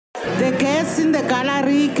The guests in the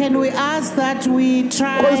gallery, can we ask that we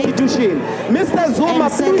try Constitution. Mr. Zuma,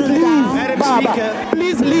 please leave. Baba,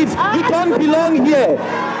 please leave. You don't belong here.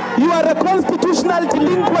 You are a constitutional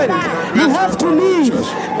delinquent. You have to leave.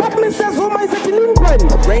 But Mr. Zuma is a delinquent.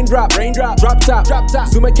 Raindrop, drop top.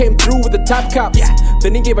 Zuma came through with the top cops.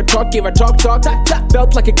 Then he gave a talk.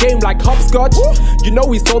 Felt like a game like hopscotch. You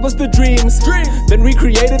know he sold us the dreams. Then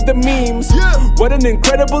recreated the memes. What an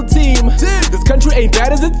incredible team. This country ain't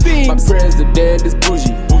bad as it seems. My president is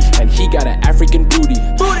Boujee, and he got an African booty.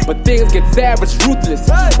 But things get savage, ruthless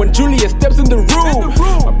when Julia steps in the room.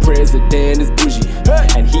 My president is Boujee,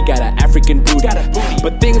 and he got an African booty.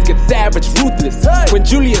 But things get savage, ruthless when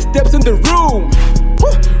Julia steps in the room.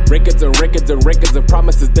 Records of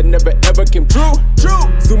promises that never ever came true.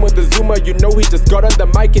 Zuma the Zuma, you know he just got on the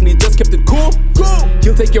mic and he just kept it cool.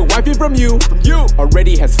 He'll take your wifey from you.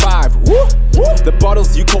 Already has 5. The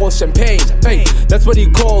bottles you call champagne. Hey, that's what he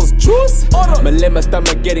calls juice. Malema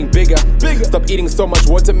stomach getting bigger. Stop eating so much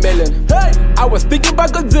watermelon. I was thinking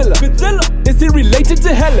about Godzilla. Is he related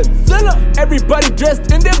to Helen? Everybody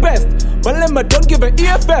dressed in their best. Malema don't give an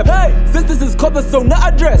EFF. Since this is called the SONA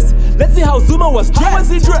address, let's see how Zuma was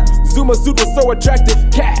dressed. Zuma's suit was so attractive.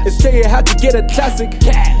 It's Kenya had to get a classic.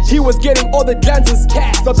 He was getting all the glances.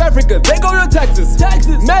 South Africa, there go your taxes.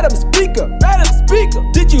 Madam Speaker,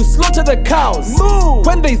 did you slaughter the cows? Move.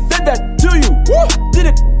 When they said that to you, did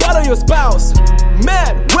it bother your spouse?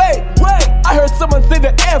 Man, wait, I heard someone say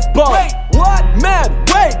the F-bomb. Wait, what? Man,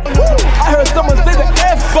 wait, I heard someone say the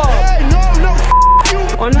F-bomb. Hey, no,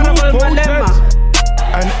 Honorable Malema.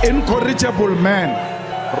 An incorrigible man,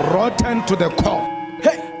 rotten to the core.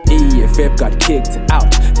 EFF got kicked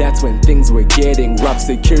out. That's when things were getting rough.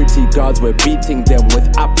 Security guards were beating them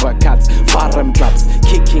with uppercuts, farm drops,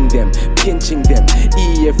 kicking them, pinching them.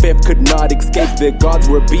 EFF could not escape. The guards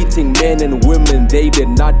were beating men and women. They did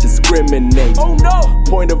not discriminate. Oh no!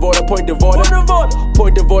 Point of order.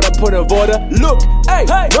 Look, hey,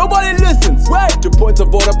 nobody listens. To point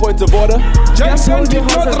of order. Jackson did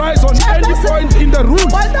not rise on any point in the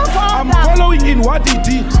rules. I'm following in what he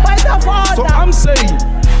did. So I'm saying,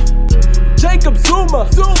 Jacob Zuma,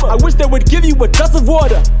 I wish they would give you a glass of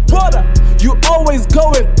water. You always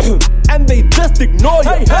going and they just ignore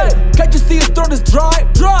you. Can't you see his throat is dry?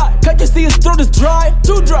 Can't you see his throat is dry?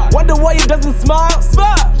 Too dry. Wonder why he doesn't smile.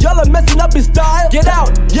 Y'all are messing up his style. Get out,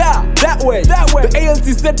 yeah, that way. The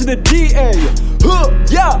ANC said to the DA,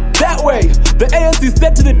 yeah, that way. The ANC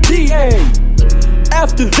said to the DA.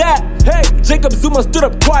 After that, Jacob Zuma stood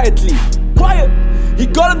up quietly. He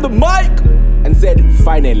got on the mic and said,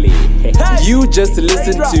 finally. You just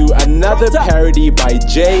listened to another parody by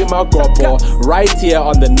Jay Makopo right here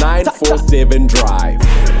on the 947 Drive.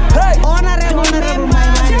 Honorable